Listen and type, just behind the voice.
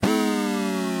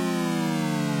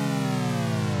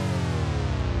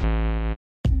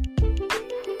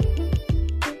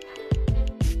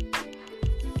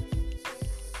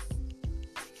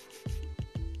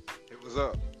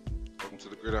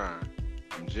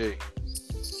Jay.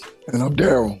 And I'm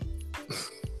Darrell.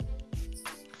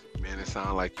 Man, it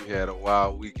sounds like you had a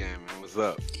wild weekend, man. What's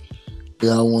up?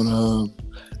 Yeah, I want to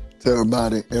tell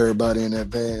everybody in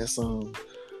advance. I'm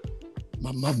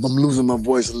losing my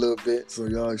voice a little bit, so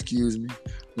y'all excuse me.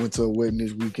 Went to a wedding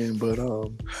this weekend, but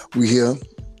we here.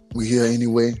 We here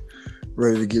anyway,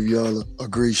 ready to give y'all a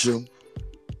great show.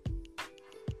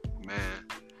 Man,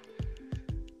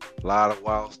 a lot of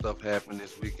wild stuff happened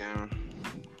this weekend.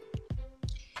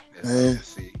 Man,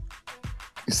 See.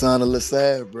 you sound a little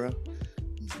sad, bro.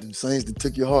 Them Saints that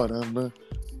took your heart, huh, bro?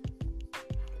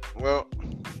 Well, I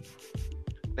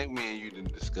think me and you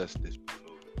didn't discuss this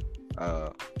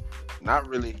before. Not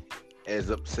really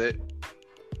as upset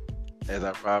as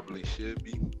I probably should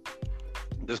be,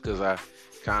 just because I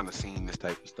kind of seen this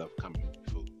type of stuff coming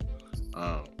before.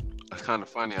 It's kind of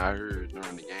funny. I heard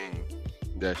during the game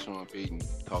that Sean Payton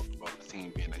talked about the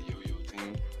team being a yo-yo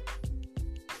team.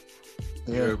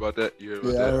 You heard about that?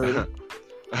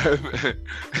 I heard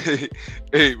it.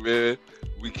 Hey man,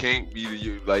 we can't be the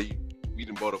yo. Like we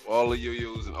done bought up all the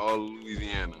yo-yos in all of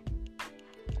Louisiana,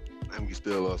 and we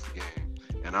still lost the game.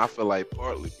 And I feel like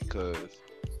partly because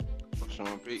of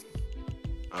Sean Payton.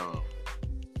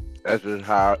 That's just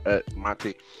how my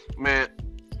take. Man,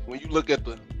 when you look at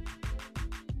the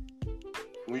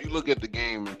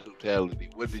game in totality,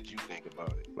 what did you think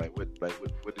about it? What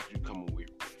did you come away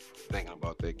thinking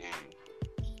about that game?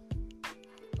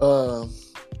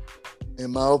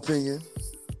 In my opinion,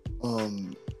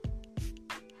 the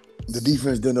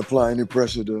defense didn't apply any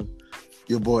pressure to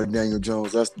your boy Daniel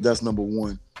Jones. That's number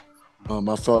one.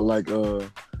 I felt like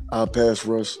our pass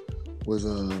rush was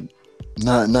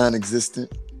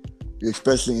non-existent,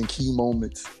 especially in key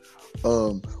moments.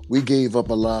 We gave up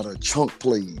a lot of chunk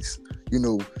plays,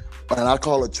 and I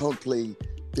call a chunk play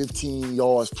 15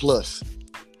 yards plus.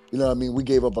 You know what I mean? We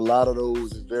gave up a lot of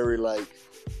those and very at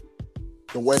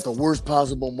the worst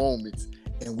possible moments,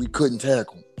 and we couldn't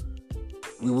tackle.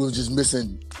 We were just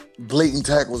missing blatant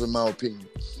tackles, in my opinion.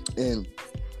 And,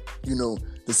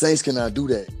 the Saints cannot do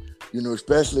that.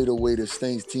 Especially the way the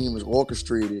Saints team is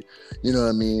orchestrated. You know what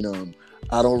I mean?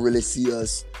 I don't really see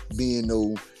us being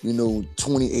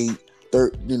 28,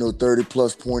 30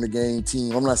 plus point a game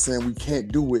team. I'm not saying we can't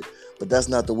do it, but that's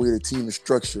not the way the team is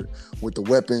structured with the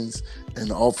weapons and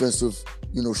the offensive,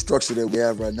 structure that we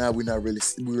have right now. We're not really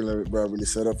set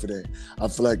up for that. I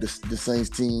feel like the Saints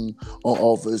team on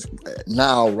offense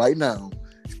right now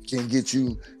can get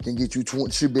you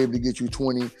 20, should be able to get you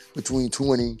 20, between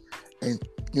 20 and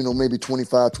maybe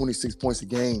 25, 26 points a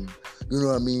game. You know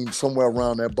what I mean? Somewhere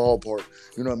around that ballpark.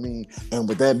 You know what I mean? And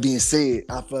with that being said,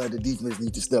 I feel like the defense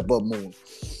needs to step up more.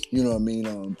 You know what I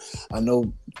mean? I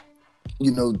know,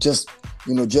 just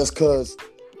because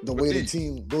the way the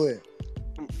team. Go ahead.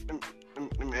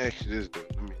 Let me ask you this though.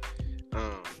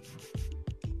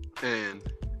 And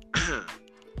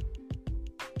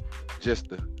just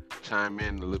to chime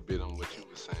in a little bit on what you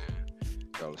were saying,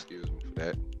 y'all excuse me for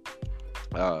that.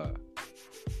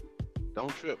 Don't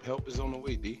trip. Help is on the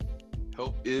way, D.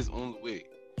 Help is on the way.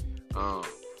 I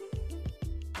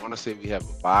want to say we have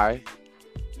a bye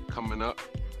coming up.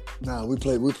 Nah, we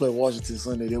play Washington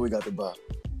Sunday, then we got the bye.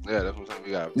 Yeah, that's what I'm saying.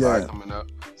 We got a bye coming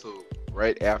up. So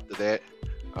right after that,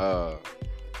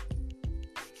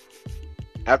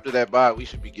 bye, we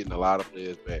should be getting a lot of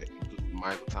players back, including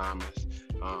Michael Thomas,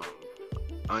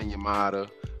 Onyemata,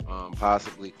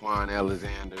 possibly Quan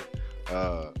Alexander,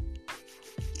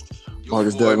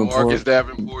 Marcus Davenport. Hey, don't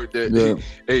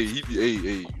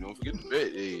forget the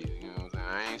bet. Hey, you know what I'm saying?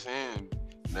 I ain't saying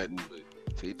nothing, but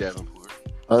say Davenport.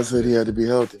 I said he had to be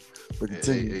healthy. But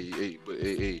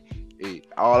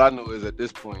all I know is at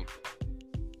this point,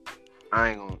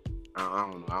 I don't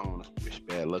want to wish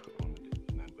bad luck upon the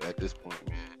dude. But at this point,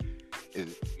 man,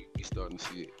 we starting to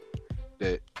see it.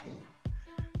 That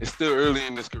it's still early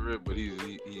in his career, but he's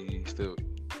still.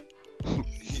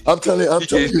 I'm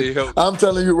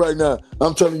telling you right now,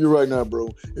 bro.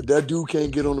 If that dude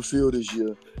can't get on the field this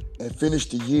year and finish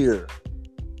the year,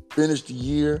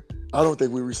 I don't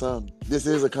think we resign him. This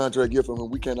is a contract year for him.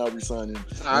 We cannot resign him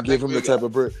and give him the type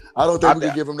of bread. I don't think we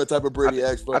can give him the type of bread he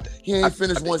asked for. He ain't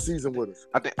finished one season with us.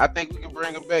 I think we can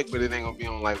bring him back, but it ain't gonna be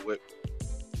on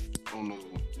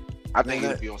I think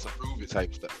it'll be on some prove it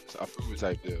type stuff, a prove it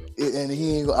type deal. And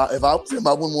he ain't. If I was him,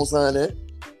 I wouldn't want to sign that.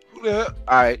 Yeah.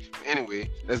 All right. Anyway,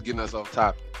 that's getting us off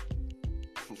topic.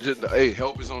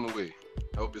 Help is on the way.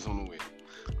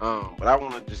 But I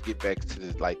want to just get back to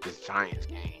this Giants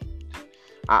game.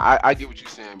 I get what you're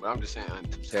saying, but I'm just saying in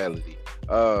totality.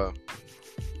 The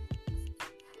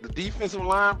defensive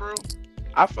line, bro.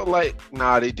 I feel like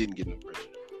they didn't get no pressure.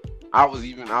 I was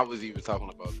even talking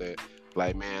about that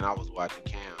Like, man, I was watching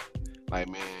Cam. Like,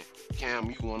 man, Cam,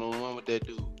 you 1-on-1 with that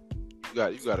dude.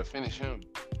 You got to finish him.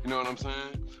 You know what I'm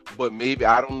saying? But maybe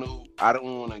I don't know. I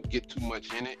don't want to get too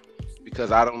much in it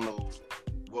because I don't know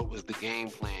what was the game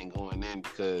plan going in.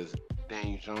 Because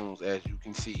Daniel Jones, as you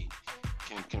can see,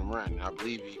 can run. I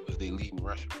believe he was the leading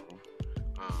rusher, bro.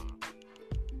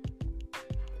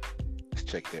 Let's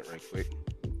check that right quick.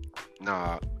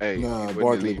 Nah, hey, he wasn't the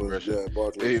Barkley leading was. rusher. Yeah,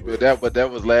 Barkley Hey, was. but that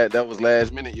was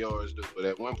last minute yards though. But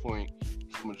at one point,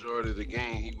 for majority of the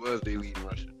game, he was their leading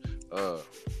rusher. Uh,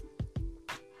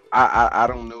 I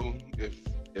don't know if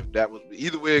that was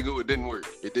either way it go. It didn't work.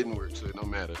 It didn't work, so it don't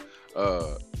matter.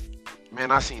 Uh, man,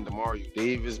 I seen Demario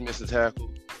Davis miss a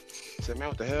tackle. I said, man,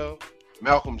 what the hell?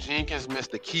 Malcolm Jenkins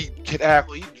missed the key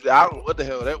tackle. I don't know what the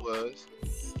hell that was.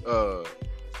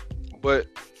 But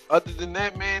other than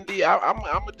that, man, I'm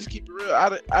gonna just keep it real.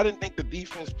 I didn't think the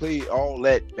defense played all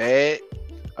that bad.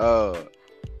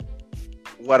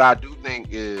 What I do think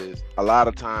is a lot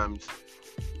of times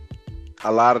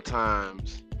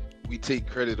we take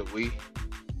credit away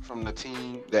from the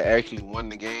team that actually won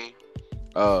the game.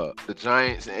 The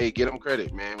Giants, hey, get them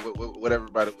credit, man. What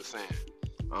everybody was saying.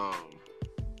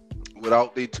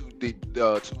 Without they two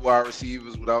wide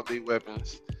receivers, without their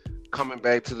weapons, coming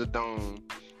back to the dome,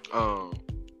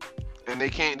 and they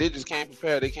just can't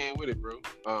prepare. They can't with it, bro.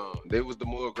 They was the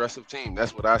more aggressive team.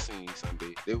 That's what I seen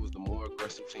Sunday. They was the more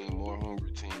aggressive team, more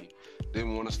hungry team.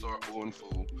 Didn't want to start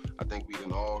 0-4. I think we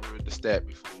done all heard the stat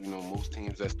before. You know, most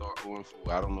teams that start 0-4,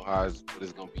 I don't know what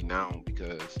it's gonna be now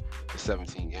because it's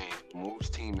 17 games.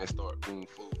 Most teams that start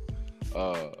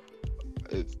 0-4,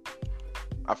 it's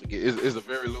I forget. It's a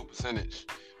very low percentage.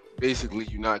 Basically,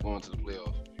 you're not going to the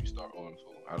playoffs if you start 0-4.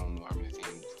 I don't know how many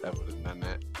teams ever done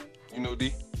that. You know,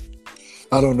 D?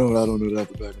 I don't know that off the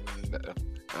back of my head.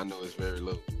 I know it's very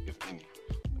low, if any.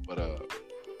 But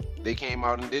they came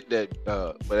out and did that.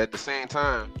 But at the same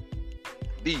time,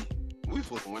 we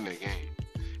supposed to win that game.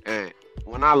 And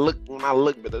when I look,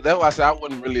 but that's why I said I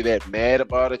wasn't really that mad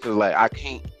about it because like I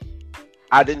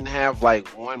didn't have like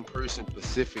one person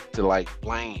specific to like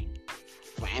blame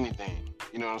for anything.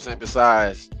 You know what I'm saying?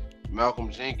 Besides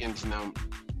Malcolm Jenkins and them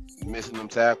missing them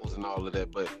tackles and all of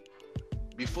that. But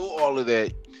before all of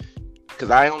that, because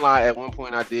I ain't gonna lie, at one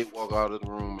point I did walk out of the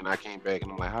room and I came back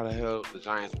and I'm like, how the hell the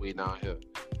Giants way down here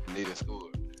and they didn't score?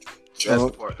 That's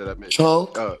the part that I missed.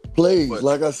 Chunk plays,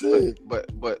 like I said.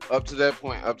 But up to that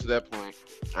point,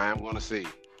 I am gonna say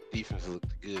defense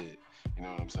looked good. You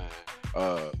know what I'm saying?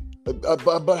 But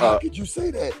how could you say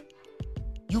that?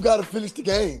 You got to finish the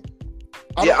game.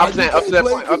 I'm saying up to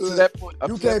that point.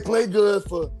 You can't play good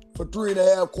for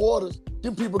 3.5 quarters.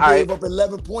 Them people gave up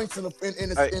 11 points in the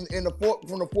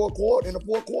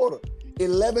fourth quarter.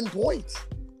 11 points.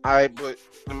 All right, but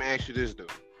let me ask you this though.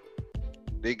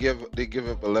 They give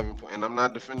up 11 points, and I'm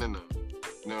not defending them.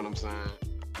 You know what I'm saying?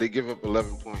 They give up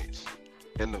 11 points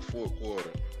in the fourth quarter.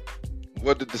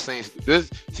 What did the Saints do?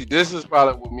 This is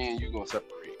probably what me and you gonna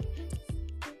separate.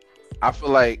 I feel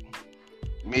like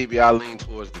maybe I lean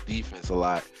towards the defense a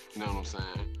lot. You know what I'm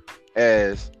saying?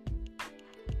 As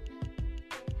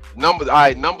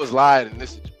numbers lied in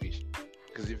this situation.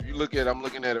 Because if you look at, I'm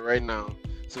looking at it right now.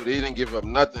 So they didn't give up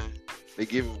nothing. They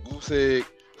gave up goose egg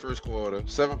first quarter,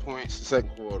 7 points the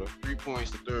second quarter, 3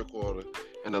 points the third quarter,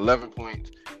 and 11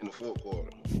 points in the fourth quarter.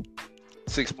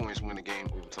 6 points win the game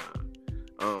overtime.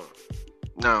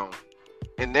 Now,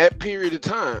 in that period of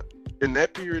time,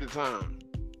 what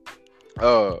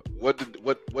did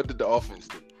the offense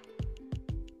do?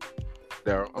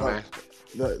 Darrell, I'm asking.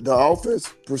 The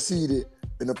offense proceeded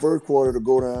in the first quarter to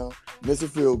go down, miss a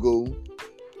field goal.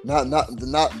 Not. All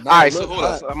right, so hold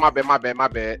on. So my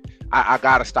bad. I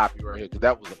gotta stop you right here because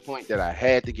that was a point that I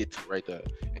had to get to right there,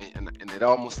 and it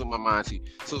almost slipped my mind. See,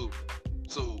 so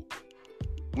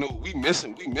no, we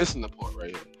missing the part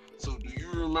right here. So do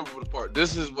you remember the part?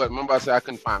 This is what. Remember I said I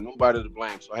couldn't find nobody to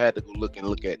blame, so I had to go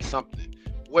look at something.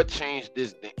 What changed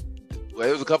this thing? Well,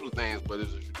 it was a couple of things, but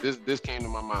this came to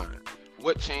my mind.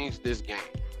 What changed this game?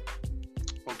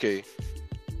 Okay.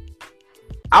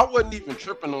 I wasn't even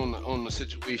tripping on the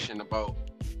situation about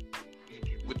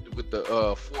with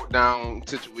the fourth down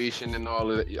situation and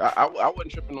all of that. I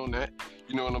wasn't tripping on that.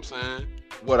 You know what I'm saying?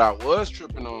 What I was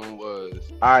tripping on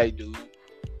was, dude,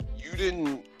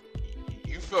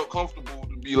 you felt comfortable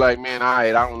to be like, man,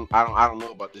 I don't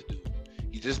know about this dude.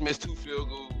 He just missed 2 field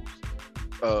goals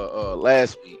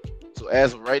last week. So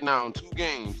as of right now in 2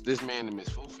 games, this man has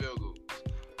missed 4 field goals.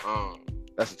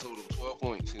 That's a total of 12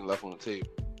 points he left on the table.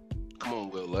 Come on,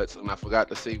 Will Lutz. And I forgot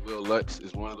to say Will Lutz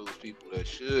is one of those people that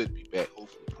should be back.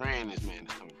 Hopefully praying this man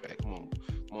is coming back. Come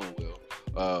on, Will.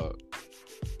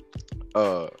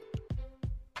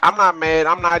 I'm not mad.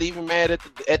 I'm not even mad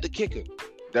at the kicker,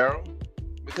 Darrell,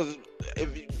 because if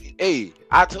hey,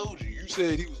 I told you. You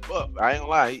said he was buff. I ain't gonna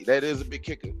lie. That is a big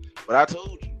kicker. But I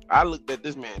told you. I looked at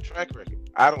this man's track record.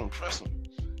 I don't trust him.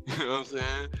 You know what I'm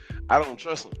saying? I don't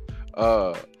trust him.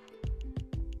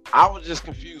 I was just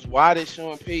confused. Why did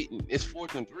Sean Payton? It's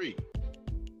 4th and 3.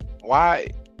 Why?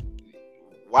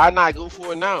 Why not go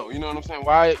for it now? You know what I'm saying?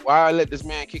 Why let this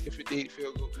man kick a 58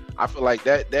 field goal? I feel like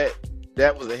that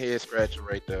was a head scratcher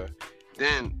right there.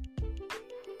 Then,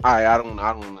 all right, I don't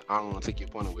want to take your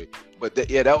point away, but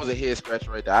that was a head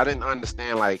scratcher right there. I didn't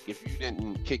understand, like, if you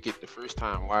didn't kick it the first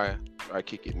time, why try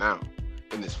kick it now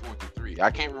in this 4th and 3? I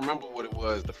can't remember what it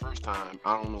was the first time.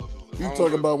 I don't know if it was. You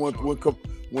talking about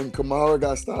when Kamara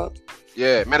got stopped?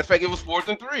 Yeah, matter of fact, it was 4th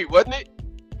and 3, wasn't it?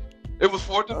 It was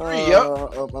 4th and 3.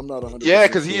 Yep. I'm not 100%. Yeah,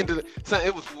 because he ended.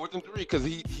 It was 4th and 3 because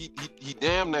he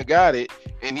damn near got it,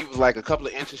 and he was like a couple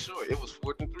of inches short. It was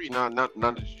 4th and 3. Now that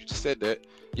you just said that,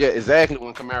 yeah, exactly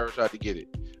when Kamara tried to get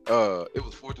it. It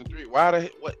was 4th and 3.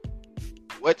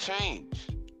 What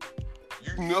changed?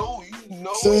 You know,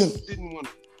 See, he didn't want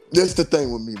to. This the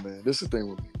thing with me, man. This the thing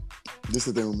with me.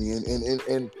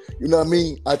 And you know what I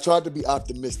mean? I tried to be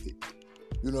optimistic.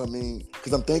 You know what I mean?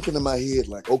 Because I'm thinking in my head,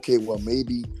 like, okay, well,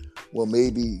 maybe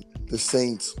the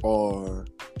Saints are,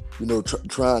 you know,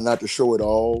 trying not to show it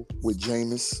all with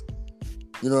Jameis.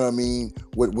 You know what I mean?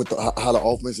 With how the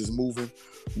offense is moving.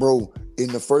 Bro,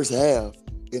 in the first half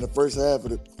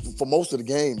for most of the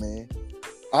game, man,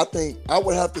 I think I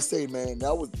would have to say, man,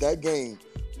 that game,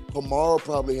 Kamara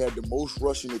probably had the most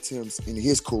rushing attempts in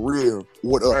his career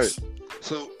with us. Right.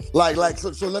 So let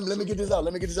me get this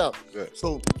out. Good.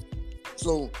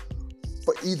 So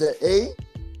for either A,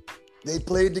 they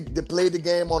played the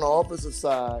game on the offensive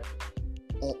side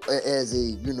as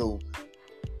a, you know,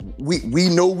 we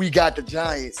know we got the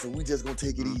Giants, so we just gonna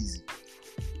take it easy.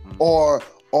 Or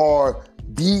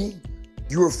B,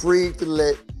 you're afraid to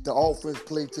let the offense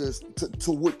play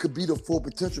to what could be the full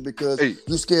potential because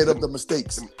you're scared of the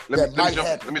mistakes that might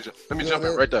happen. Let me jump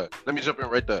in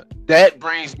right there. That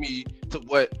brings me to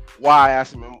why I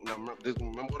remember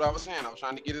what I was saying. I was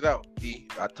trying to get it out.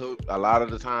 I told a lot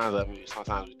of the times. I mean,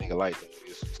 sometimes we think alike.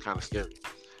 It's kind of scary.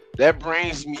 That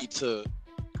brings me to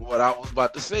what I was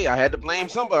about to say. I had to blame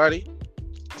somebody,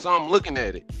 so I'm looking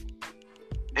at it,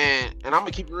 and I'm gonna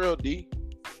keep it real, D.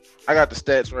 I got the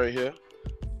stats right here.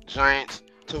 Giants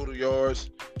total yards,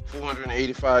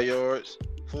 485 yards,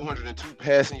 402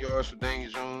 passing yards for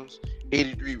Daniel Jones,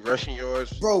 83 rushing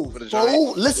yards for the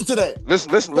Giants. Listen to that.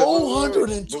 Listen.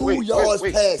 402 yards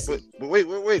passing. But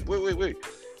wait.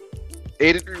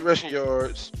 83 rushing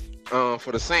yards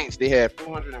for the Saints. They had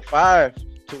 405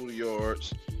 total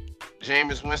yards.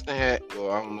 Jameis Winston had,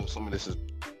 well, I don't know, some of this is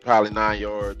probably 9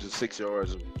 yards or 6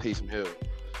 yards of Taysom Hill.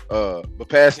 But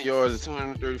passing yards is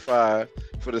 235.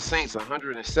 For the Saints,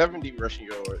 170 rushing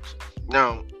yards.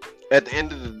 Now, at the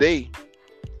end of the day,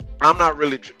 I'm not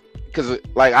really, because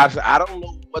like I said, I don't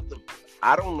know what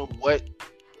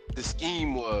the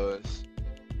scheme was.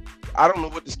 I don't know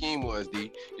what the scheme was,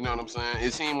 D. You know what I'm saying?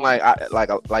 It seemed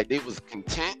like they was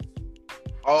content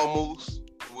almost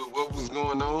with what was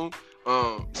going on.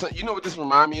 So you know what this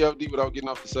remind me of, D, without getting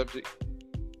off the subject?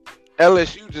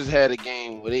 LSU just had a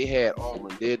game where they had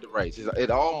Auburn dead to rights. It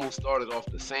almost started off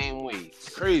the same way. It's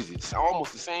crazy. It's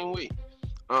almost the same way.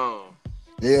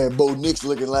 Yeah, Bo Nix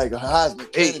looking like a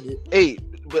Heisman candidate.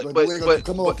 But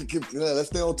come on, let's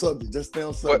stay on subject. Just stay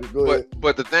on subject. Go ahead.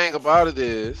 But the thing about it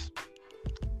is,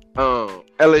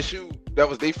 LSU, that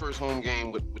was their first home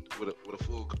game with a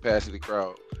full capacity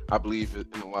crowd, I believe,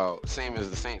 in a while. Same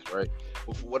as the Saints, right?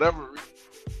 But for whatever reason,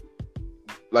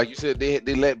 like you said, they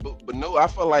let, but no, I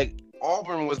felt like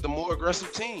Auburn was the more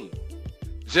aggressive team.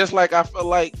 Just like I felt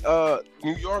like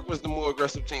New York was the more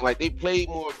aggressive team. Like they played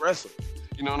more aggressive.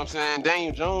 You know what I'm saying?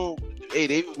 Daniel Jones,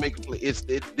 they was making play. It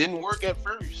didn't work at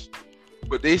first,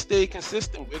 but they stayed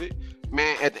consistent with it.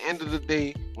 Man, at the end of the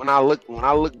day, when I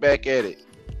look back at it,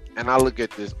 and I look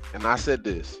at this, and I said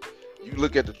this, you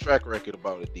look at the track record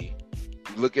about it, D.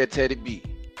 You look at Teddy B.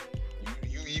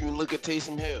 You even look at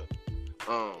Taysom Hill.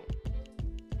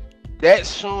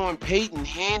 That's Sean Payton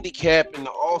handicapping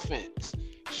the offense.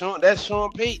 That's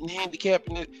Sean Payton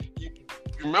handicapping it. You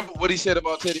remember what he said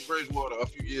about Teddy Bridgewater a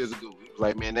few years ago? He was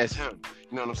like, man, that's him.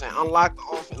 You know what I'm saying? Unlock the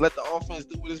offense. Let the offense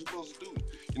do what it's supposed to do.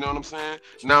 You know what I'm saying?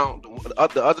 Now,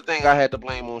 the other thing I had to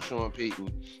blame on Sean Payton,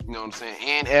 you know what I'm saying,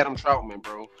 and Adam Troutman,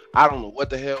 bro. I don't know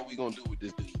what the hell we gonna do with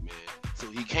this dude, man. So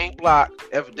he can't block.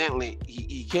 Evidently,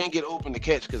 he can't get open to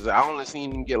catch because I only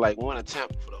seen him get like one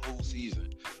attempt for the whole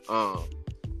season.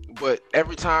 But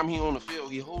every time he on the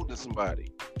field, he holding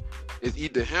somebody. It's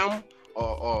either him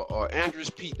or Andrews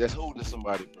Pete that's holding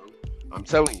somebody, bro. I'm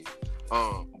telling you.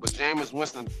 But Jameis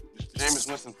Winston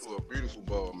threw a beautiful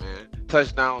ball, man.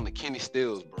 Touchdown to Kenny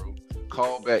Stills, bro.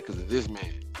 Call back because of this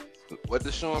man. What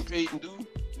does Sean Payton do?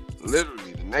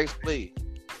 Literally, the next play,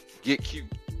 get cute.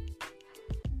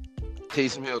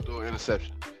 Taysom Hill threw an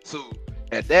interception. So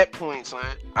at that point, son,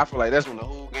 I feel like that's when the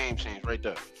whole game changed right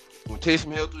there. When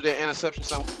Taysom Hill threw that interception,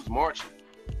 something was marching.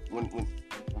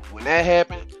 When that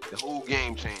happened, the whole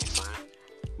game changed, son.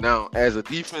 Now, as a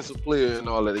defensive player and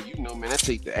all of that, you know, man, that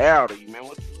take the air out of you, man.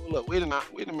 Hold up, wait a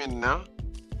minute now.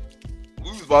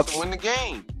 We was about to win the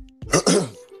game.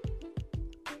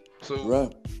 So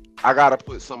Right. I gotta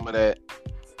put some of that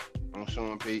on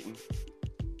Sean Payton.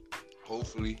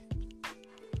 Hopefully.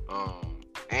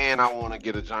 And I want to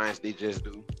get a Giants. They just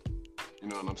do. You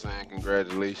know what I'm saying?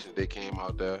 Congratulations. They came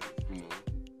out there. You know,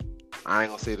 I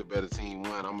ain't gonna say the better team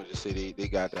won. I'm gonna just say they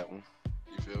got that one.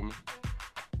 You feel me?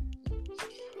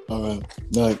 All right.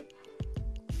 Like,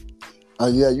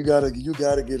 yeah, you gotta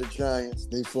get a Giants.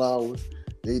 They flowers.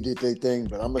 They did their thing,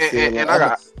 but I'm gonna say.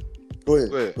 Go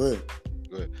ahead.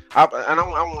 I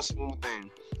want to say one more thing,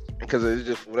 because it's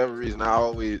just for whatever reason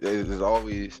there's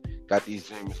always got these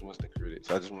Jameis Winston critics.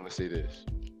 I just want to say this: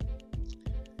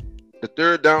 the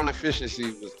third down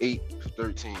efficiency was 8 for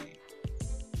 13.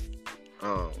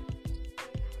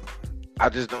 I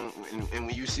just don't. And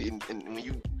when you see, and when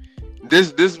you,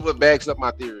 this is what backs up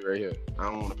my theory right here. I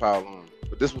don't want to pile on,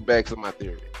 but this is what backs up my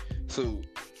theory. So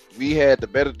we had the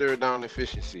better third down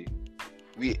efficiency.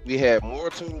 We had more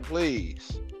total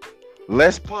plays,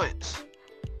 less punts,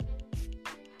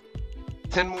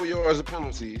 10 more yards of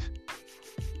penalties,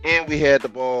 and we had the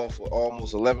ball for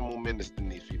almost 11 more minutes than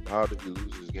these people. How did we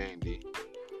lose this game, D?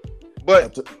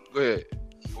 But go ahead.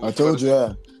 I told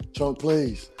you, chunk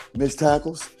plays, missed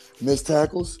tackles,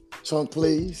 chunk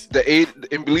plays. The 80,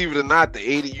 and believe it or not, the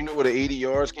 80. You know where the 80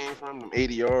 yards came from? Them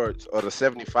 80 yards or the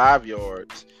 75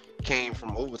 yards came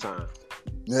from overtime.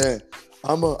 Yeah,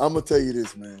 I'm gonna tell you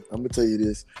this, man. I'm gonna tell you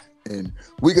this, and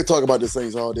we could talk about the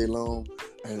Saints all day long.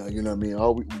 And you know what I mean?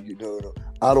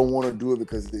 I don't want to do it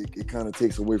because it kind of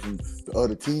takes away from the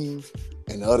other teams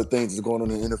and the other things that's going on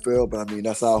in the NFL. But I mean,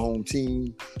 that's our home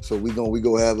team, so we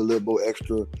go have a little bit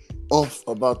extra oomph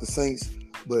about the Saints.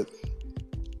 But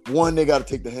one, they got to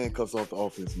take the handcuffs off the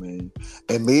offense, man,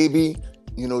 and maybe.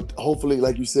 You know, hopefully,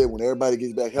 like you said, when everybody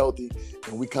gets back healthy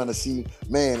and we kind of see,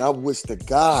 man, I wish to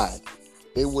God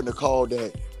they wouldn't have called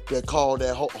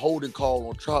that holding call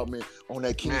on Troutman on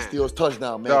that Kenny Stills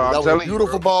touchdown, man. No, that was a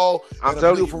beautiful ball and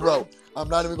a beautiful route. I'm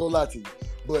not even gonna lie to you,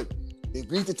 but they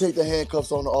need to take the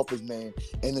handcuffs on the offense, man.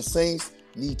 And the Saints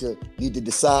need to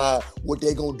decide what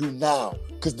they're gonna do now,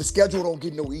 because the schedule don't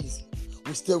get no easy.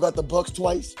 We still got the Bucks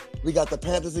twice. We got the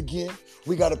Panthers again.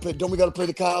 We gotta play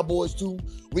the Cowboys too.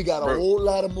 We got a whole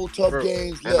lot of more tough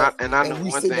games left. And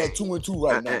we sitting at 2-2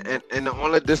 right now. And the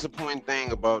only disappointing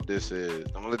thing about this is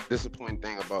like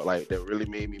that really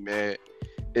made me mad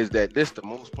is that this the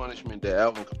most punishment that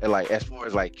Alvin, like as far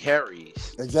as like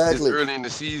carries, exactly, this early in the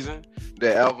season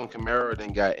that Alvin Kamara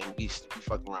then got, and we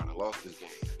fucked around and lost this game.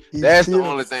 That's the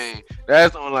only thing.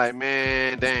 That's the only, like,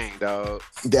 man, dang, dog.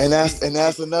 And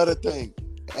that's another thing.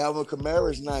 Alvin Kamara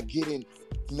is not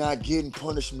getting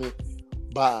punishment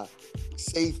by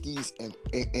safeties and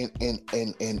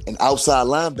outside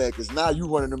linebackers. Now you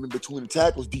running them in between the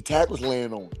tackles. The tackles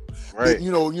laying on them. Right.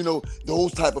 You know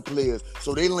those type of players.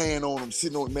 So they laying on them,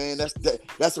 sitting on, man.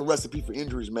 That's a recipe for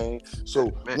injuries, man. So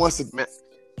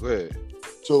go ahead.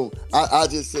 So I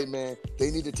just say, man,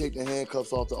 they need to take the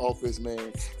handcuffs off the offense,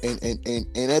 man.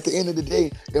 And at the end of the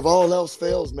day, if all else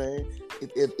fails, man,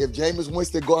 if Jameis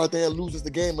Winston go out there and loses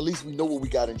the game, at least we know what we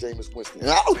got in Jameis Winston. And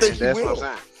I don't think he will.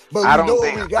 But we know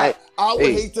what we got. I would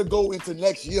hate to go into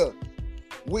next year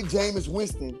with Jameis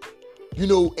Winston, you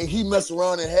know, and he mess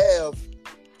around and have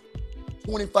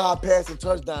 25 passing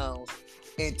touchdowns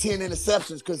and 10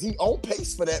 interceptions, because he on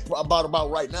pace for that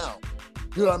about right now.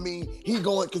 You know what I mean? He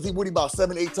going, because he about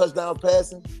 7-8 touchdowns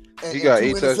passing. And, he got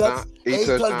 8 touchdowns. 8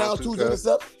 touchdowns, 2 interceptions.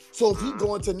 interceptions. So if he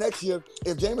going to next year,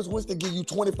 if Jameis Winston give you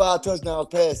 25 touchdowns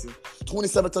passing,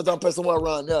 27 touchdowns passing, somewhere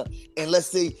around there, and let's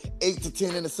say 8 to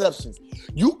 10 interceptions,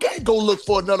 you can't go look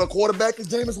for another quarterback as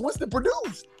Jameis Winston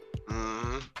produced.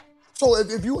 Mm-hmm. So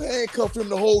if you handcuff him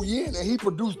the whole year and he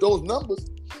produced those numbers,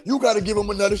 you got to give him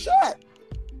another shot.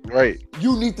 Right.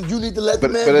 You need to let the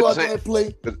man go out there and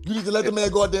play. You need to let the man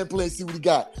go out there and play and see what he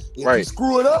got. If he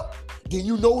screw it up, then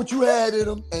you know what you had in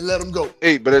him and let him go.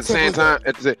 Hey, but at the same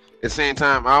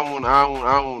time, I want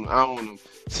to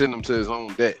send him to his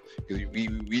own death, because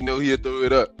we know he'll throw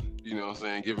it up. You know what I'm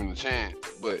saying? Give him the chance.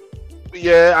 But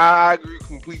yeah, I agree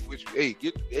completely with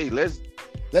you. Hey,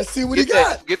 Let's see what he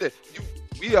got. Get that.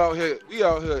 We out here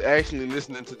actually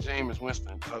listening to Jameis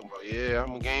Winston talking about, yeah,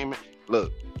 I'm a gamer.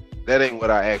 Look, that ain't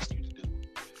what I asked you to do.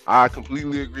 I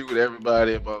completely agree with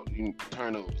everybody about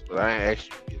turnovers, but I ain't asked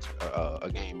you to get a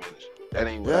game manager. That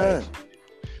ain't what I asked you to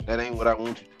do. That ain't what I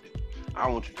want you to do. I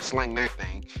want you to slang that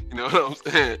thing. You know what I'm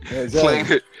saying? Exactly. Slang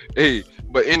it. Hey,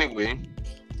 but anyway,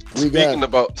 speaking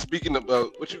about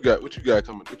what you got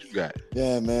coming? What you got?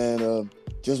 Yeah, man.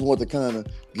 Just want to kind of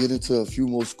get into a few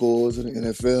more scores in the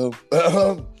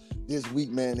NFL. This week,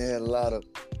 man, they had a lot of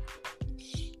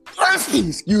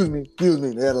excuse me.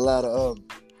 They had a lot of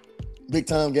big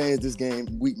time games this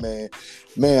week, man.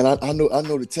 Man, I know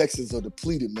the Texans are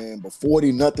depleted, man, but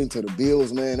 40-0 to the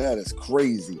Bills, man, that is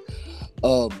crazy.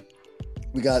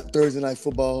 We got Thursday night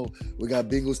football. We got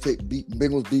Bengals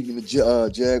beating the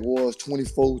Jaguars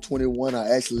 24-21. I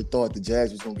actually thought the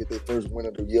Jags was gonna get their first win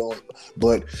of the year,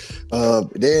 but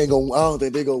they ain't gonna. I don't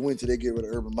think they're gonna win till they get rid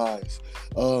of Urban Myers.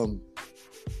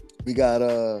 We got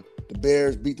the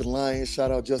Bears beat the Lions.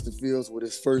 Shout out Justin Fields with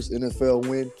his first NFL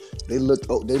win. They looked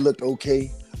okay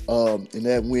in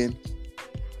that win.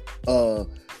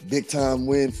 Big time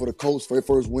win for the Colts for their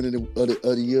first win of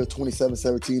the year,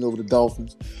 27-17 over the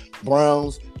Dolphins.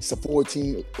 Browns, it's a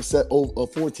 14,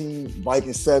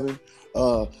 Vikings 7.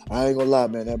 I ain't gonna lie,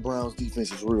 man. That Browns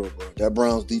defense is real, bro. That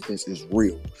Browns defense is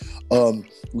real.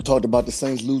 We talked about the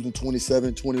Saints losing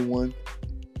 27-21.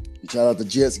 Shout out the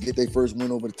Jets get their first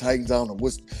win over the Titans. I don't know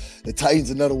what's the Titans.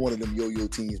 Another one of them yo-yo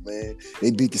teams, man. They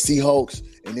beat the Seahawks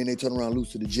and then they turn around and lose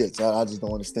to the Jets. I just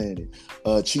don't understand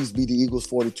it. Chiefs beat the Eagles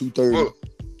 42-30.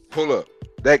 Hold up.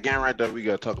 That game right there we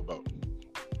gotta talk about.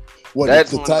 What?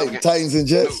 That's the Titans and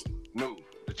Jets? No,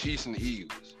 the Chiefs and the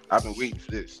Eagles. I've been waiting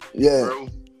for this. Yeah, bro.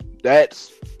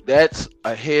 That's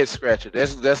a head scratcher.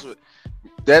 That's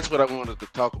what I wanted to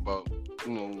talk about.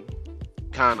 You know,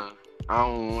 kind of. I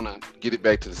don't want to get it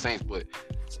back to the Saints, but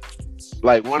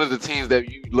like one of the teams that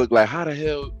you look like, how the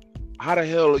hell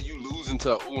are you losing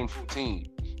to an 0-14?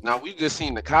 Now we just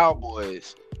seen the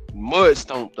Cowboys mud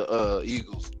stomp the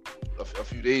Eagles a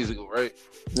few days ago, right?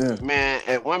 Yeah. Man,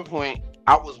 at one point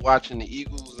I was watching the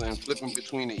Eagles and flipping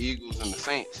between the Eagles and the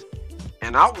Saints,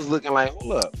 and I was looking like,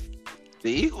 hold up,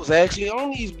 the Eagles actually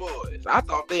own these boys. I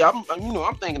thought I'm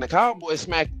thinking the Cowboys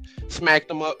smacked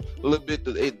them up a little bit.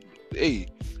 The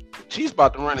Chiefs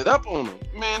about to run it up on them.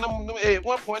 Man, at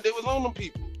one point they was on them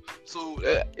people. So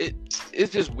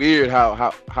it's just weird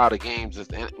how the games is.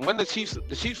 And when the Chiefs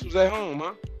was at home,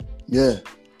 huh? Yeah.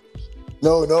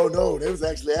 No. They was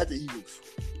actually at the Eagles.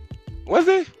 Was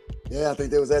they? Yeah, I think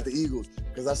they was at the Eagles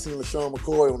because I seen LaShawn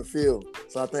McCoy on the field.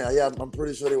 So I think, I'm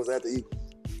pretty sure they was at the Eagles.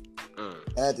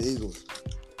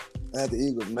 At the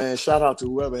Eagles, man. Shout out to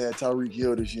whoever had Tyreek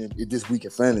Hill this week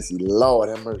in fantasy. Lord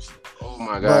have mercy. Oh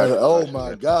my God.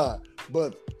 My God.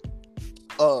 But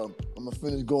I'm gonna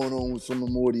finish going on with some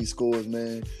more of these scores,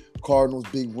 man. Cardinals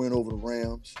big win over the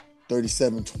Rams,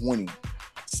 37-20.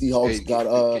 Seahawks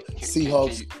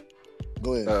Seahawks.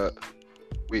 Go ahead.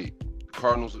 Wait,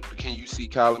 Cardinals. Can you see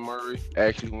Kyler Murray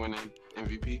actually winning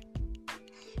MVP?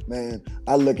 Man,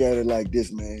 I look at it like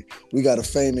this, man. We got a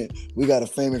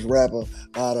famous rapper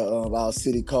out of our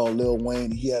city called Lil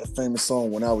Wayne. He had a famous song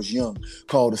when I was young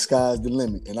called "The Sky's the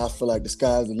Limit," and I feel like the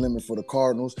sky's the limit for the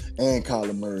Cardinals and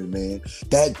Kyler Murray, man.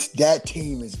 That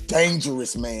team is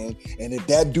dangerous, man. And if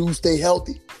that dude stay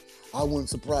healthy, I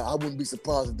wouldn't be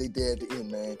surprised if they did at the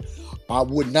end, man. I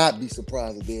would not be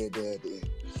surprised if they did at the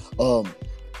end.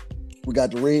 We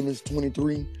got the Ravens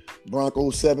 23.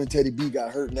 Broncos 7, Teddy B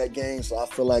got hurt in that game, so I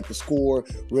feel like the score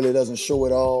really doesn't show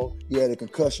it all. He had a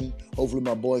concussion. Hopefully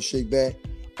my boys shake back.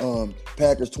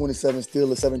 Packers 27,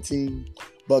 Steelers 17.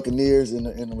 Buccaneers in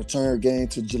the return game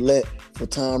to Gillette for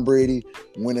Tom Brady.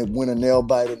 Win a nail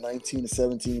biter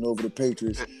 19-17 over the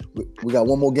Patriots. We got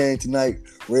one more game tonight.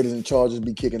 Raiders and Chargers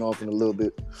be kicking off in a little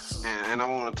bit. And I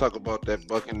want to talk about that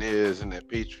Buccaneers and that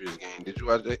Patriots game. Did you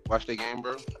watch that game,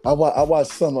 bro? I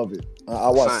watched some of it. I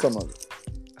watched some of it.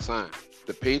 Son,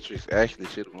 the Patriots actually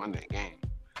should have won that game.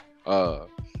 I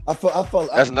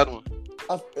felt that's another one.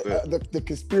 The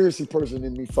conspiracy person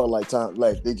in me felt like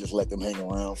they just let them hang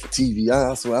around for TV.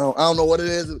 I swear, I don't know what it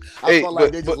is. I felt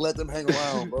like they just let them hang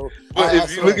around, bro. But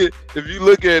if you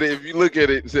look at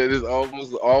it, said it's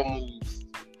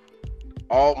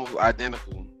almost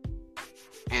identical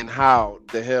in how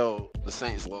the hell the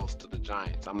Saints lost to the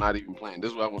Giants. I'm not even playing.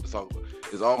 This is what I want to talk about.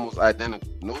 It's almost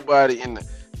identical. Nobody in the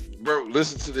bro.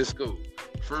 Listen to this scope.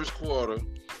 First quarter,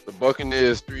 the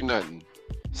Buccaneers 3-0.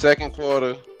 Second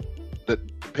quarter, the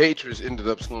Patriots ended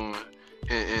up scoring,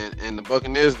 and the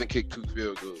Buccaneers then kicked 2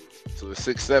 field goals. So it's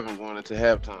 6-7 going into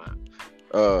halftime.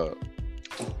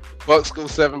 Bucks go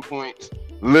 7 points.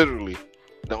 Literally,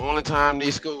 the only time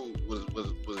they scored was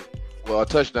a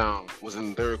touchdown was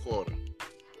in the third quarter.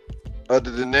 Other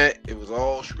than that, it was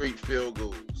all straight field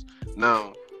goals.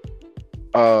 Now,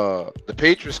 the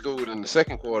Patriots scored in the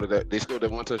second quarter. That they scored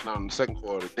that one touchdown in the second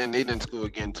quarter. Then they didn't score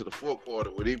again to the fourth quarter,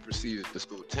 where they proceeded to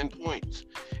score 10 points,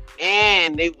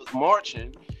 and they was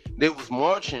marching. They was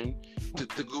marching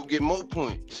to go get more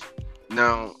points.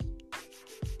 Now,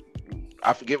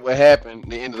 I forget what happened.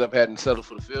 They ended up having to settle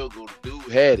for the field goal. The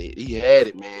dude had it. He had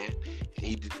it, man.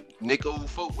 Nico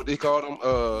Folk, what they called him,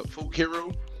 Folk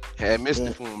Hero, had missed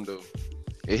it for him though.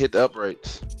 It hit the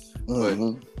uprights, but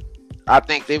I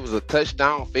think they was a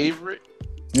touchdown favorite.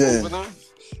 Yeah, over them.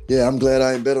 Yeah. I'm glad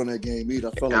I ain't bet on that game either.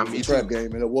 I felt like it was a trap too.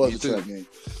 game, and it was Me a too. trap game.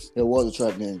 It was a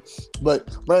trap game.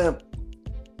 But man,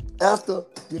 after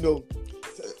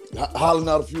hollering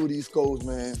out a few of these scores,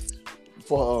 man,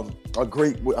 for a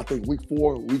great, I think week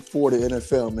four of the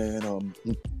NFL, man.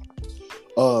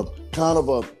 Kind of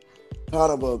a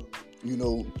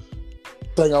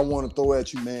thing I want to throw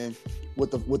at you, man.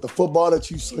 With the football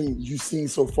that you've seen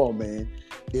so far, man.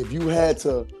 If you had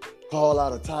to call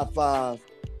out a top 5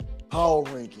 power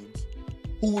rankings,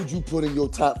 who would you put in your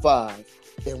top 5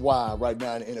 and why right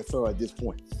now in the NFL at this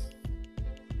point?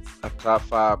 A top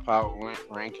 5 power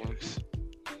rankings.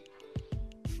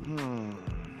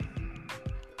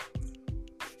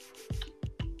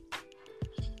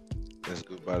 Let's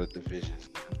go by the divisions.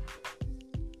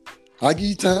 I'll give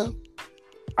you time.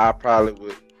 I probably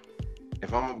would,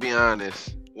 if I'm gonna be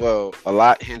honest. Well, a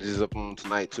lot hinges up on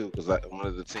tonight too, because one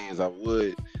of the teams I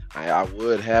would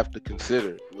have to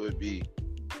consider would be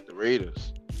the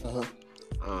Raiders. But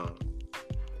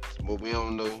we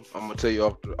don't know. I'm gonna tell you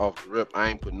off the rip. I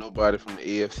ain't put nobody from the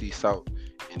AFC South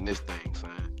in this thing,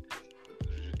 son.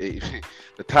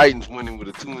 The Titans winning with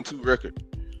a 2-2 record.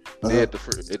 They're at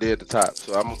the top.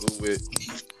 So I'm gonna go with.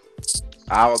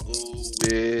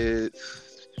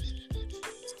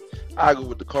 I'll go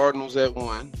with the Cardinals at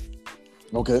 1.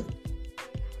 Okay.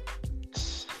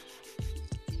 This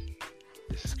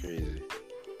is crazy.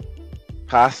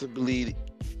 Possibly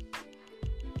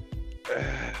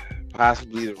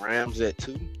the Rams at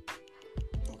 2.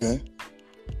 Okay.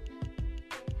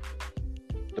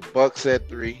 The Bucks at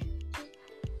 3.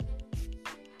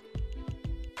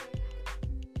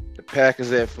 The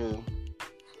Packers at 4.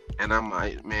 And I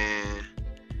might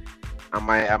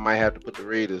have to put the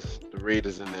Raiders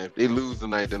in there. If they lose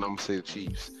tonight, then I'm gonna say the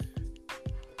Chiefs.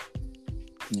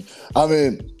 I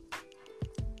mean,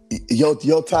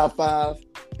 your top 5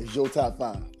 is your top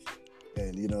 5,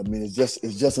 and it's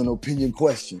just an opinion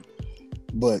question.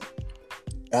 But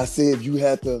I say if you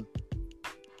had to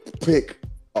pick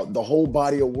the whole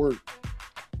body of work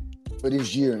for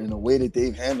this year and the way that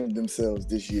they've handled themselves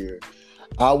this year,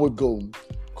 I would go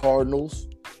Cardinals,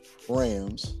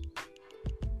 Rams,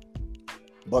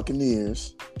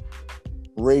 Buccaneers,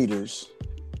 Raiders,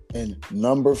 and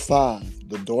number 5,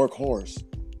 the dark horse,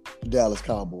 Dallas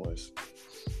Cowboys.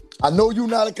 I know you're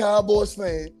not a Cowboys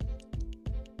fan,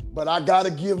 but I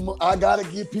gotta give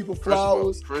people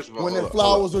flowers when their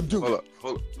flowers are due.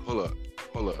 Hold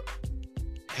up.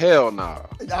 Hell no.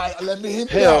 Let me hit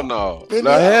Hell no.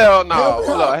 Hell no.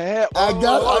 Hold up. I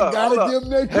gotta give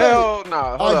them their credit. Hell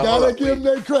no. I gotta give them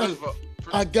their credit.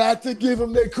 I got to give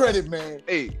them their credit, man.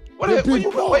 Hey, what really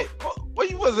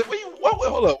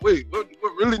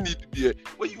need to be at?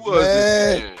 Where you was this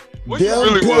weekend? Where you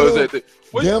really was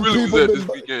at this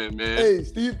weekend, man? Hey,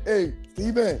 Steve,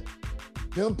 man.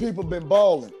 Them people been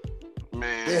balling.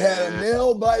 Man. They had a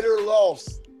nail biter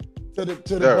loss to the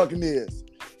Buccaneers.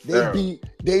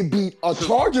 They beat a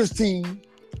Chargers team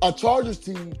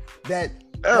that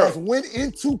has went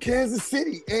into Kansas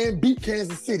City and beat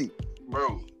Kansas City.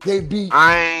 Bro.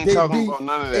 I ain't talking about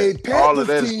none of that. All of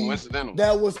that is coincidental.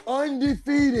 That was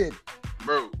undefeated.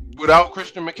 Bro, without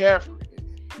Christian McCaffrey.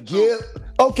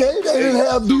 Okay, they didn't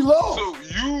have D-Law. So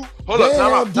you hold up,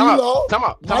 time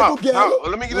out.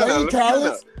 Let me get in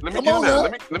there.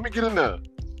 Let me get in there.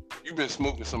 You've been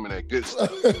smoking some of that good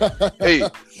stuff. Hey,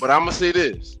 but I'm gonna say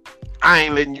this. I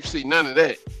ain't letting you see none of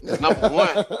that. Number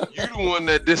one, you the one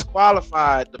that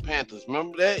disqualified the Panthers.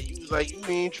 Remember that? You was like, you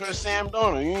ain't trust Sam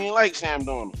Darnold. You ain't like Sam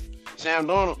Darnold. Sam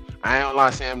Darnold, I ain't gonna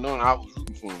lie, Sam Darnold, I was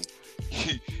rooting for him.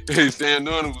 Hey, Sam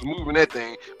Darnold was moving that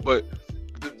thing. But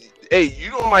hey,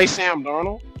 you don't like Sam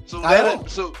Darnold.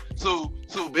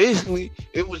 So basically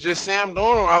it was just Sam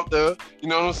Darnold out there, you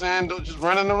know what I'm saying, just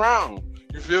running around.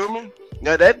 You feel me?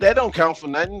 Now that don't count for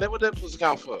nothing. That what that supposed to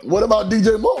count for? What about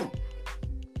DJ Moore?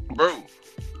 Bro,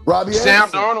 Robbie Sam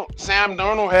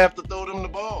Darnold have to throw them the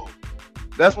ball.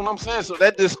 That's what I'm saying. So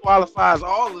that disqualifies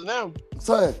all of them.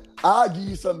 Son, I'll give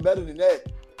you something better than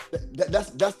that.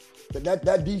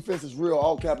 That defense is real,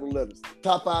 all capital letters.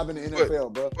 Top 5 in the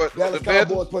NFL, bro. But Dallas the Cowboys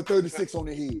Panthers, put 36 on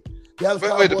their head. Dallas wait, the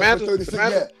Cowboys put Panthers, 36. the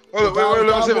Panthers. Yeah. Hold The on,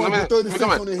 wait, Dallas let me Cowboys see. put 36 on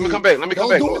their Let me head. come back. Let me come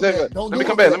Don't back. do Let it, man. Don't me do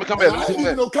come it, back. man. Let me come And back. I Let me ain't see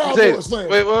even no what. Let me tell you. Cowboys fan.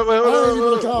 Wait, I ain't even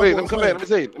a wait. Cowboys Let me come fan. back. Let me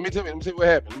tell you. Let me see what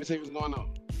happened. Let me see what's going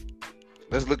on.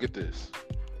 Let's look at this.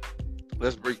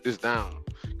 Let's break this down.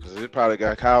 Because it probably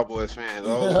got Cowboys fans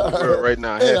all over the world right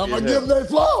now. Hey, Happy I'm going as to give hell. them their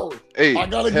flowers. Hey, I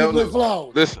got to hell give them their no.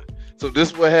 flowers. Listen, so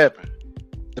this is what happened.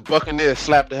 The Buccaneers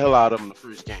slapped the hell out of them the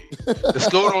first game. The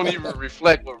score don't even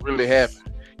reflect what really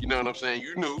happened. You know what I'm saying?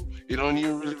 You knew. It don't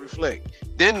even really reflect.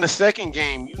 Then the second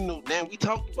game, you know, damn, we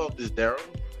talked about this, Darrell.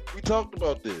 We talked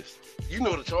about this. You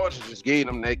know the Chargers just gave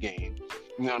them that game.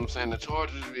 You know what I'm saying? The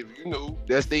Chargers, if you know,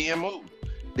 that's their MO.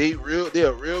 They're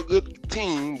a real good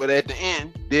team, but at the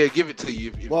end, they'll give it to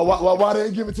you. Why they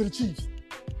didn't give it to the Chiefs?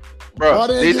 Bro,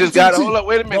 they just got it. Hold up,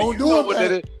 wait a minute. Don't do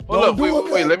it, man. Hold up,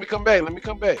 wait. Let me come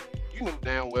back. You know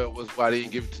damn well why they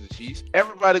didn't give it to the Chiefs.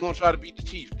 Everybody gonna try to beat the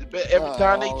Chiefs.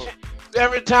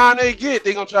 Every time they get,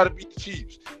 they gonna try to beat the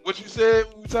Chiefs. What you said,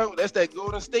 we talking about, that's that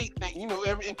Golden State thing. You know,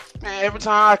 every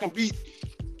time I can beat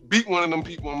one of them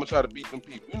people, I'm gonna try to beat them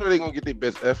people. You know they gonna get their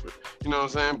best effort. You know what I'm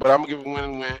saying? But I'm gonna give it a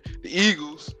win. The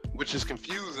Eagles, which is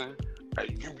confusing.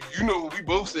 You know, we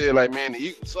both said like, man, the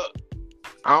Eagles suck.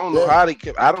 I don't know how they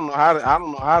kept. I don't know how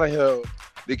the hell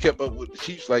they kept up with the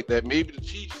Chiefs like that. Maybe the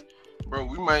Chiefs, bro.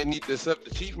 We might need to accept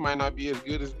the Chiefs might not be as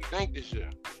good as we think this year.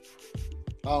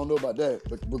 I don't know about that,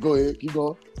 but go ahead, keep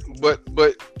going. But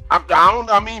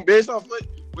I mean, based off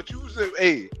what you said,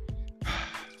 hey,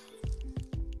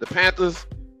 the Panthers,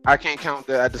 I can't count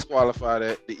that. I disqualify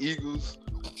that. The Eagles,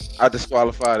 I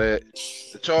disqualify that.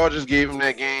 The Chargers gave them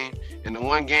that game, and the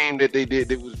one game that they did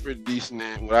that was pretty decent.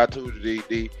 And what I told you,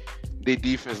 they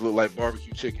defense looked like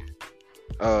barbecue chicken.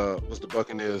 Was the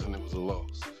Buccaneers, and it was a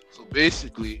loss. So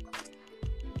basically,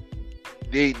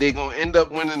 they gonna end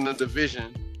up winning the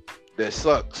division that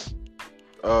sucks.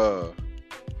 So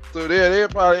they'll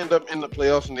probably end up in the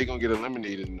playoffs, and they're gonna get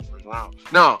eliminated in the first round.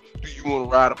 Now, do you want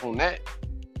to ride up on that?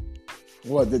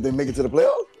 What, did they make it to the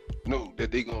playoffs? No,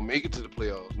 that they gonna make it to the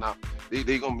playoffs. Now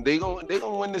they gonna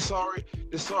win this sorry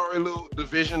little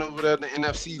division over there, the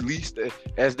NFC least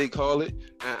as they call it.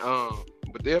 And,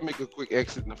 but they'll make a quick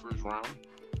exit in the first round.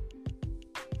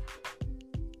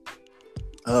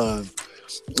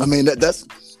 I mean that's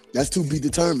to be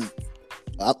determined.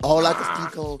 All I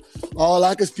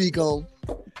can speak on,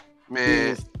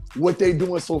 man, is what they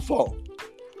doing so far.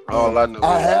 All I know,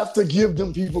 I have to give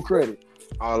them people credit.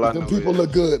 All I know, them people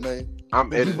look good, man.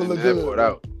 I'm editing that part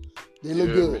out. They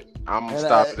look good. I'm gonna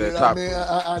stop at that top.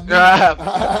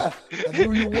 I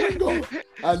knew you weren't going.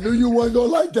 I knew you weren't gonna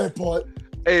like that part.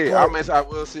 Hey, I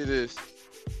will say this.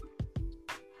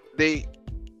 They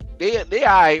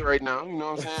alright right now. You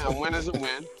know what I'm saying? A win is a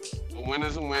win. A win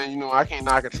is a win. You know, I can't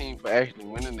knock a team for actually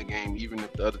winning the game, even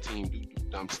if the other team do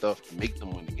dumb stuff to make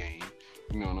them win the game.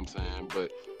 You know what I'm saying?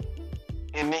 But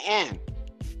in the end,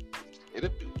 it'll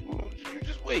be, you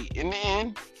just wait. In the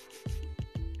end,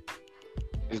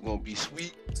 it's gonna be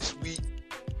sweet.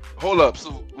 Hold up.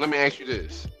 So let me ask you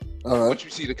this. All right. What you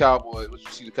see the Cowboys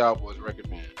record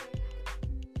being?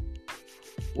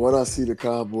 What I see the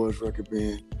Cowboys record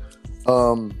being,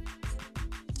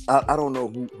 I don't know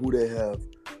who they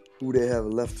have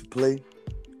left to play,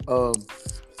 but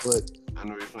I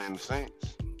know they're playing the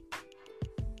Saints,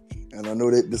 and I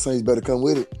know that the Saints better come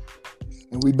with it,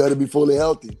 and we better be fully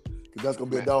healthy because that's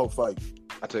gonna be a dog fight.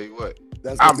 I tell you what,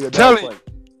 that's gonna be a dog fight.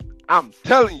 I'm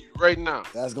telling you right now.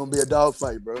 That's gonna be a dog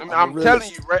fight, bro. I'm telling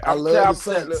you right. I love the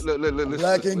Saints. Look,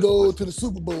 Black and gold to the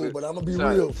Super Bowl, but I'm gonna be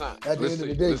real. At the end of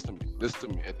the day, listen to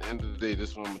me. At the end of the day, this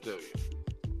is what I'm gonna tell you.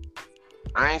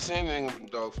 I ain't saying it ain't gonna be a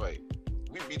dog fight.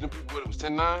 We beat them people when it was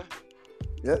 10-9.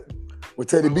 Yeah, with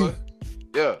Teddy B.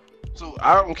 Yeah. So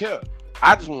I don't care.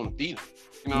 I just want to beat them.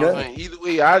 You know what I'm saying? Either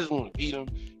way, I just want to beat them.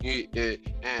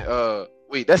 And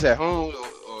wait, that's at home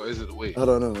or is it away? I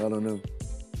don't know.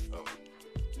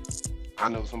 I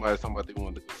know somebody's talking about they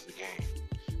want to go to the game.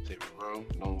 Say, bro,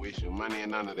 don't waste your money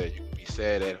and none of that. You can be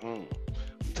sad at home.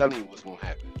 I'm telling you what's gonna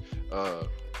happen.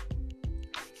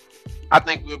 I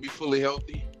think we'll be fully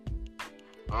healthy.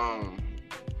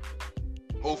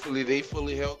 Hopefully they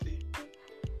fully healthy.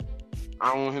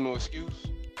 I don't want to hear no excuse.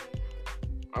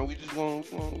 We just gonna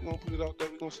put it out there.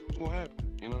 We're gonna see what's gonna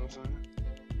happen. You know what I'm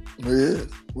saying?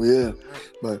 We is.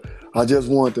 But I just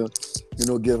want to,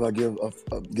 give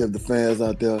the fans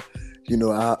out there,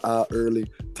 our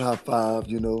early top 5,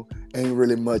 ain't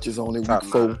really much. It's only week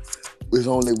 4. It's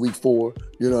only week 4.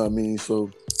 You know what I mean? So,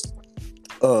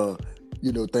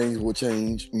 things will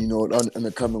change, in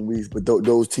the coming weeks. But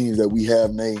those teams that we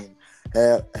have named,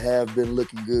 have been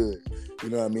looking good. You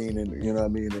know what I mean? And you know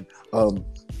what I mean? And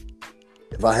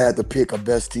if I had to pick a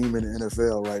best team in the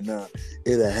NFL right now,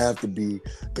 it'd have to be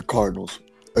the Cardinals.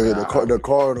 The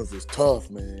Cardinals is tough,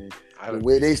 man. The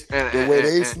way they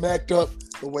smacked up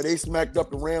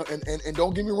the Rams, and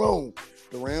don't get me wrong,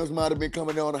 the Rams might have been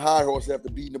coming down the high horse after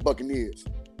beating the Buccaneers,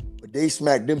 but they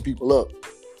smacked them people up.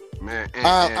 Man,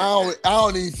 I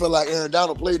don't even feel like Aaron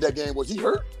Donald played that game. Was he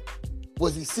hurt?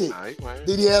 Was he sick? Nah,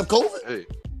 Did he have COVID? Hey,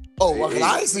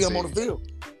 I didn't see him on the field.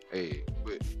 Hey,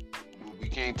 but what we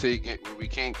can't take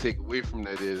away from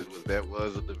that that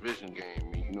was a division game. I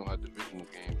mean, you know how divisional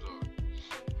games are.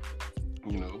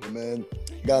 You know, man,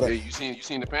 you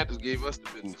seen the Panthers gave us the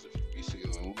business a few weeks ago,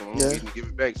 and we're gonna need to give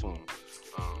it back to them.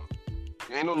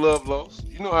 Ain't no love lost.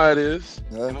 You know how it is.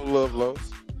 Yeah. Ain't no love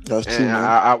lost. That's and true, man.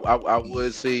 I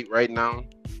would say right now,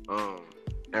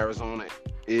 Arizona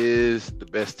is the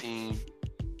best team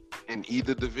in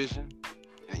either division,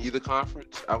 in either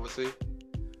conference. I would say,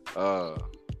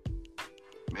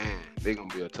 man, they're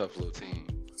gonna be a tough little team.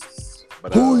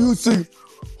 But who you see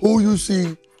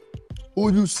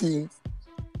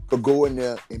could go in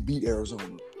there and beat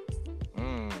Arizona?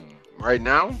 Right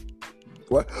now?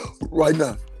 What? Right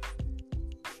now?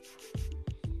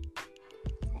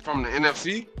 From the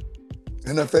NFC?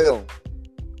 NFL.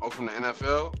 Oh, from the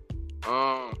NFL?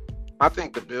 I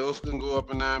think the Bills can go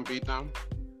up in there and beat them.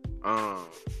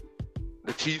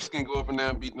 The Chiefs can go up in there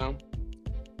and beat them.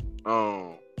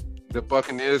 The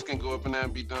Buccaneers can go up in there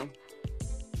and beat them.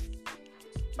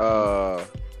 I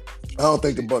don't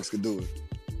think the Bucs could do it.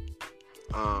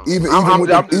 Even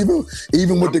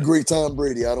with the great Tom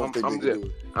Brady, I don't think they could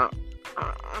do it.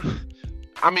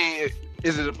 I mean,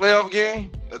 is it a playoff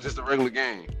game or just a regular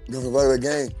game? Just a regular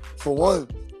game. For one,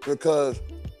 because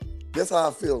that's how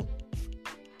I feel.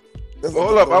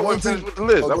 Hold up, I wasn't finished with the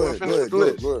list.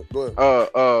 Go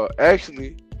ahead.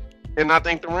 Actually, and I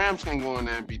think the Rams can go in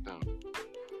there and beat them.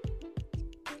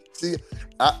 See,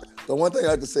 the one thing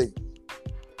I have to say,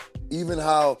 even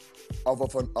how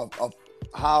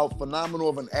phenomenal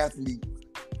of an athlete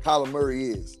Kyler Murray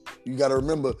is, you got to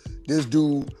remember this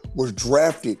dude was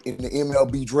drafted in the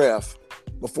MLB draft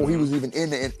before he was even in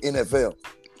the NFL.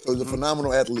 So he's a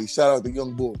phenomenal athlete. Shout out to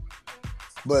Young Bull.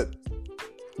 But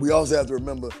we also have to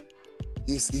remember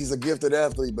he's a gifted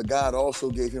athlete, but God also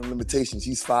gave him limitations.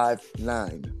 He's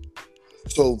 5'9".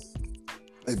 So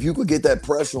if you could get that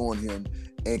pressure on him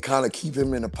and kind of keep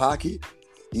him in the pocket,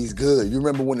 he's good. You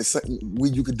remember when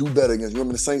you could do better against. You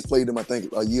remember the Saints played him, I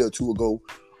think, a year or two ago.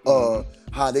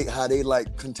 How they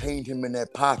like contained him in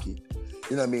that pocket.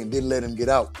 You know what I mean? Didn't let him get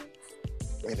out,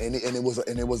 and it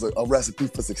was a recipe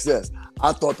for success.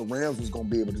 I thought the Rams was gonna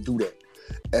be able to do that,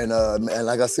 and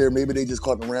like I said, maybe they just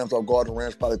caught the Rams off guard. The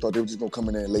Rams probably thought they were just gonna come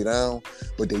in there and lay down,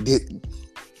 but they didn't.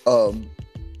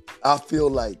 I feel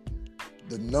like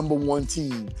the number one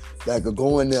team that could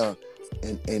go in there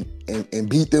and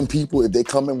beat them people if they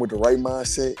come in with the right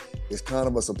mindset is kind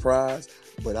of a surprise,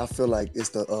 but I feel like it's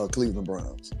the Cleveland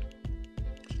Browns.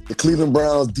 The Cleveland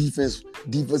Browns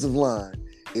defensive line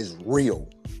is real.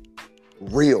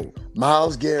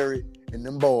 Myles Garrett and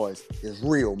them boys is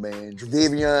real, man.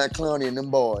 Jadeveon Clowney and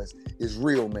them boys is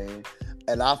real, man.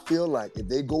 And I feel like if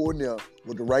they go in there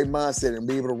with the right mindset and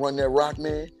be able to run that rock,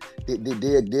 man, they'll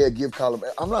give Kyler.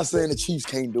 I'm not saying the Chiefs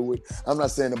can't do it. I'm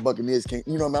not saying the Buccaneers can't.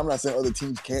 You know what I mean? I'm not saying other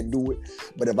teams can't do it.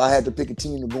 But if I had to pick a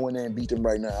team to go in there and beat them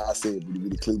right now, I say it would be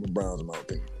the Cleveland Browns, in my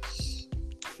opinion.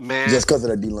 Man. Just because of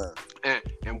that D-line.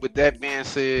 And with that being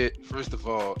said, first of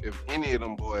all, if any of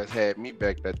them boys had me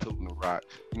back that toting the rock,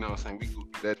 you know what I'm saying? We go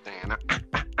through that thing.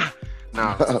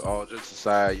 Now, all jokes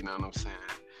aside, you know what I'm saying?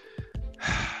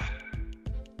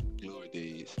 Glory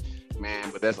days.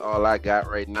 Man, but that's all I got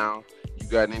right now. You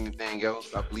got anything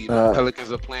else? I believe the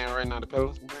Pelicans are playing right now. The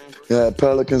Pelicans playing? Yeah,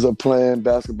 Pelicans are playing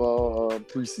basketball.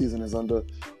 Preseason is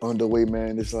underway,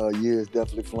 man. This year is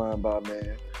definitely flying by,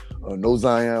 man. No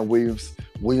Zion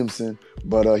Williamson,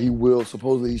 but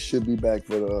supposedly he should be back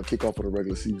for the kickoff of the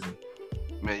regular season.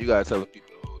 Man, you gotta tell the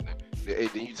people the whole thing. Hey,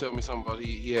 didn't you tell me something about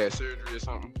he had surgery or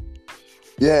something?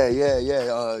 Yeah.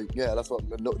 That's what.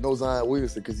 No Zion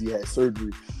Williamson because he had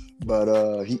surgery, but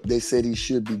they said he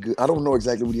should be good. I don't know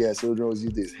exactly what he had surgery on. It was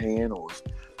either his hand or his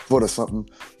foot or something,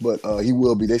 but he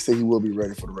will be. They say he will be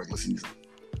ready for the regular season.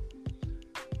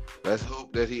 Let's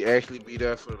hope that he actually be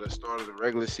there for the start of the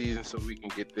regular season so we can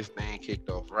get this thing kicked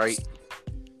off right.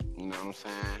 You know what I'm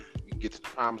saying? We can get to the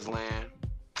promised land.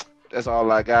 That's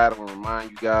all I got. I want to remind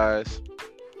you guys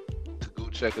to go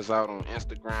check us out on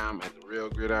Instagram at The Real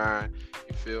Gridiron.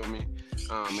 You feel me?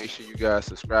 Make sure you guys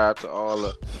subscribe to all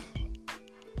the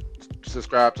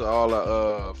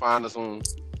find us on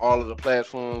all of the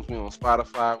platforms. We on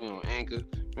Spotify. We on Anchor.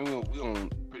 We on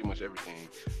pretty much everything.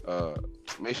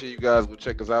 Make sure you guys go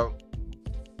check us out.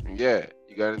 And yeah,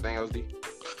 you got anything else, D?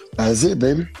 That's it,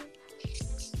 baby.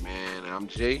 Man, I'm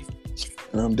Jay.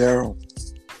 And I'm Darrell.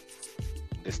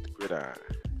 This the Gridiron.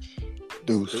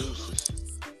 Deuce. Deuces.